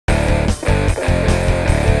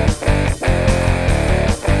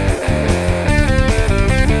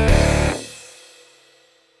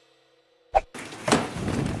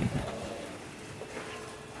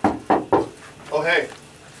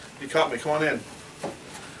caught me. Come on in.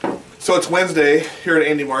 So it's Wednesday here at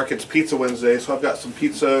Andy Mark. It's Pizza Wednesday. So I've got some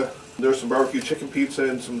pizza. There's some barbecue chicken pizza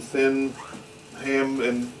and some thin ham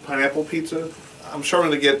and pineapple pizza. I'm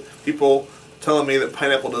starting to get people telling me that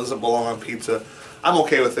pineapple doesn't belong on pizza. I'm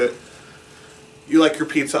okay with it. You like your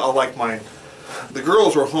pizza, I'll like mine. The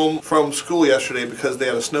girls were home from school yesterday because they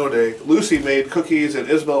had a snow day. Lucy made cookies and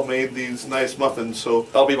Isabel made these nice muffins, so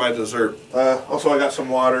that'll be my dessert. Also, I got some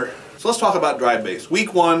water. So let's talk about dry base.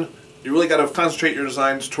 Week one, you really got to concentrate your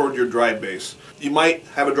designs toward your dry base. You might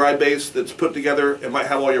have a dry base that's put together. It might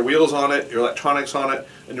have all your wheels on it, your electronics on it,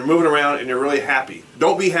 and you're moving around and you're really happy.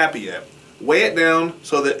 Don't be happy yet. Weigh it down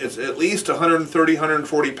so that it's at least 130,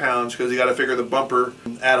 140 pounds because you got to figure the bumper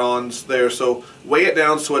add-ons there. So weigh it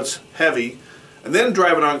down so it's heavy. And then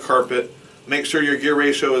drive it on carpet, make sure your gear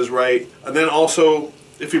ratio is right, and then also,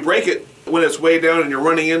 if you break it when it's way down and you're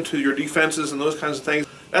running into your defenses and those kinds of things,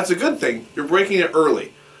 that's a good thing. You're breaking it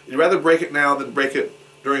early. You'd rather break it now than break it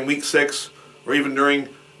during week 6 or even during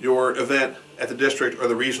your event at the district or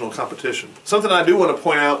the regional competition. Something I do want to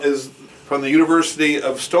point out is from the University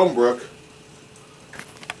of Stonebrook.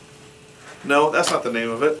 No, that's not the name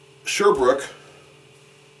of it. Sherbrooke.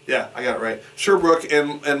 Yeah, I got it right. Sherbrooke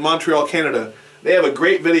in Montreal, Canada. They have a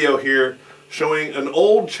great video here showing an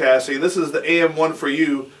old chassis. This is the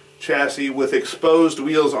AM1FOR-YOU chassis with exposed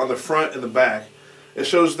wheels on the front and the back. It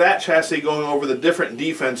shows that chassis going over the different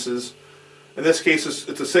defenses. In this case,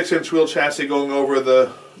 it's a 6-inch wheel chassis going over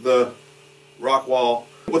the rock wall.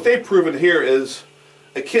 What they've proven here is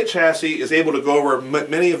a kit chassis is able to go over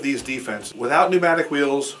many of these defenses without pneumatic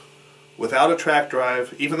wheels, without a track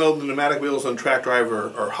drive. Even though the pneumatic wheels on track drive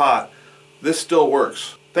are hot, this still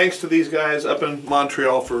works. Thanks to these guys up in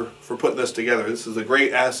Montreal for putting this together. This is a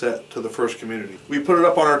great asset to the FIRST community. We put it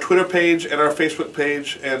up on our Twitter page and our Facebook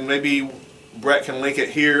page, and maybe Brett can link it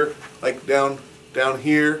here, like down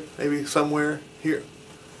here, maybe somewhere here.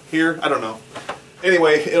 I don't know.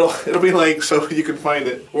 Anyway, it'll be linked so you can find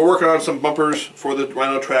it. We're working on some bumpers for the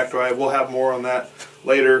Rhino track drive. We'll have more on that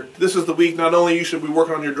later. This is the week not only you should be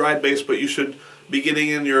working on your dry base, but you should be getting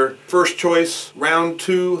in your first choice round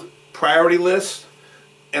 2 priority list,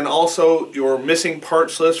 and also your missing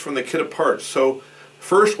parts list from the kit of parts. So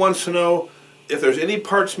FIRST wants to know if there's any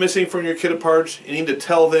parts missing from your kit of parts. You need to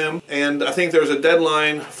tell them, and I think there's a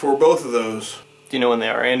deadline for both of those. Do you know when they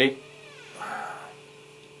are, Andy?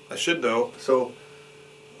 I should know. So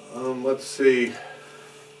let's see.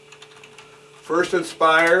 FIRST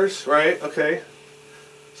Inspires, right? Okay.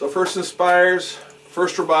 So FIRST Inspires,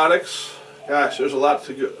 FIRST Robotics. Gosh, there's a lot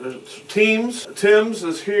to go. Teams. Tim's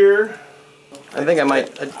is here. I think I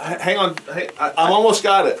might. Hang on. I almost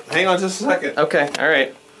got it. Hang on just a second. Okay. All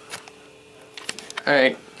right. All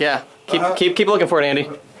right. Yeah. Keep looking for it, Andy.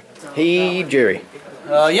 Hey, Jerry.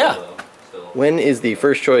 Yeah. When is the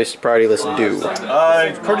first choice priority list due?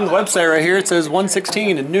 According to the website right here, it says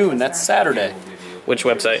 1:16 at noon. That's Saturday. Which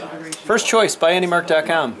website? First choice by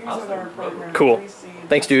AndyMark.com. Cool.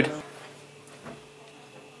 Thanks, dude.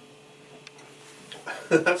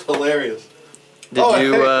 That's hilarious. Did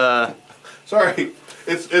you? Hey. Sorry,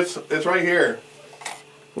 it's right here.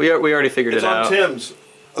 We already figured it out. It's on Tim's.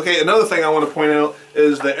 Okay, another thing I want to point out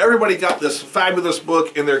is that everybody got this fabulous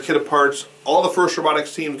book in their kit of parts. All the FIRST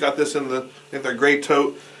Robotics teams got this in their gray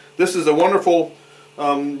tote. This is a wonderful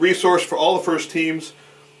resource for all the FIRST teams.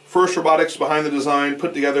 FIRST Robotics behind the design,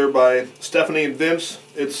 put together by Stephanie and Vince.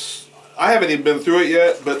 I haven't even been through it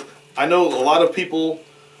yet, but I know a lot of people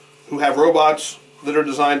who have robots that are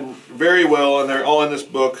designed very well, and they're all in this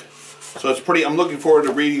book. So it's pretty. I'm looking forward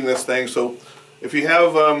to reading this thing. So if you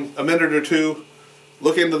have a minute or two,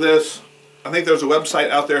 look into this. I think there's a website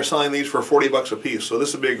out there selling these for 40 bucks a piece. So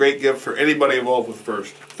this would be a great gift for anybody involved with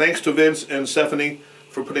FIRST. Thanks to Vince and Stephanie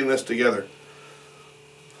for putting this together.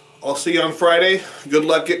 I'll see you on Friday. Good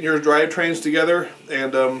luck getting your drivetrains together,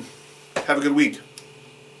 and have a good week.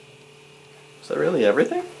 Is that really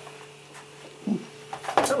everything?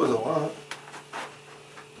 That was a lot,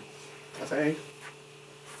 I think.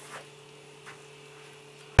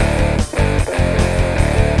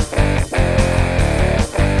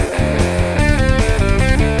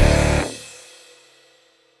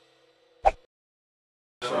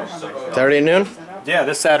 Saturday at noon? Yeah,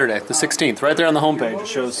 this Saturday, the 16th, right there on the homepage. It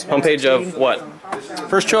shows Homepage of what?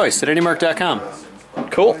 First choice at AndyMark.com.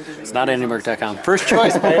 Cool. It's not AndyMark.com. First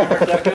choice by AndyMark.com.